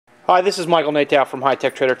Hi, this is Michael Natal from High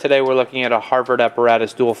Tech Trader. Today we're looking at a Harvard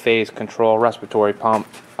Apparatus dual phase control respiratory pump,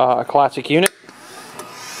 a classic unit.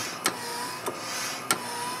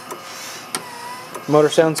 Motor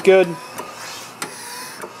sounds good.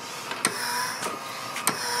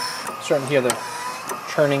 Starting to hear the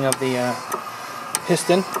churning of the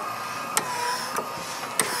piston.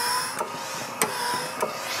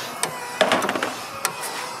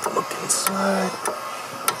 Look inside.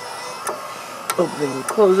 Opening and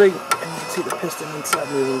closing, and you can see the piston inside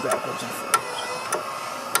moving backwards and forwards.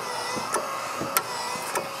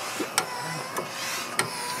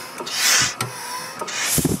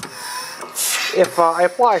 If I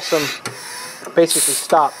apply some, basically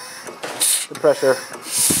stop the pressure,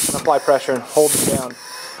 and apply pressure and hold it down,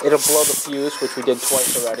 it'll blow the fuse, which we did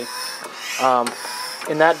twice already.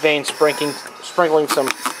 In that vein, sprinkling some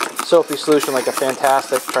soapy solution like a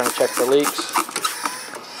Fantastic, trying to check for leaks.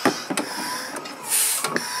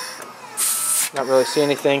 Not really see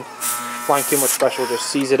anything. Applying too much pressure will just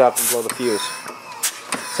seize it up and blow the fuse.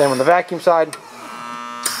 Same on the vacuum side.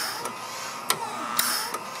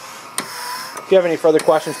 If you have any further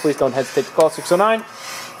questions, please don't hesitate to call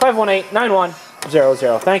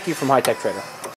 609-518-9100. Thank you from High Tech Trader.